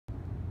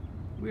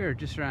We are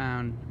just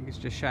around, I guess,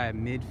 just shy of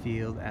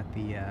Midfield at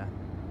the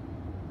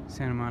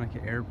Santa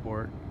Monica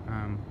Airport.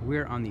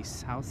 We're on the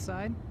south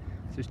side.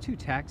 So there's two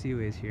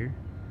taxiways here.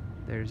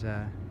 There's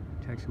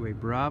Taxiway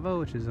Bravo,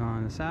 which is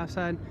on the south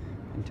side,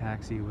 and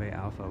Taxiway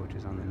Alpha, which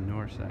is on the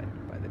north side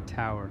by the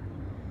tower.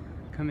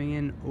 Coming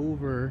in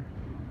over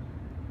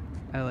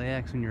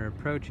LAX, when you're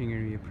approaching, you're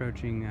going to be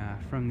approaching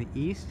from the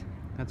east.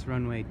 That's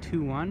runway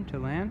 21 to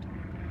land.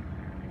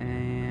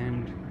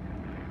 And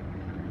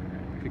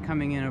if you're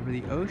coming in over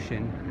the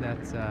ocean,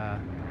 that's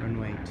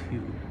runway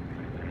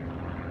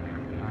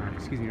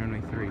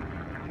runway 3.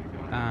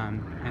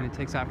 And it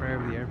takes off right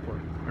over the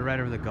airport, or right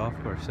over the golf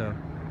course. So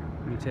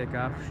when you take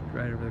off,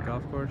 right over the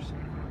golf course,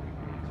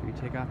 so you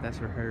take off, that's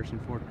where Harrison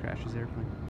Ford crashed his airplane.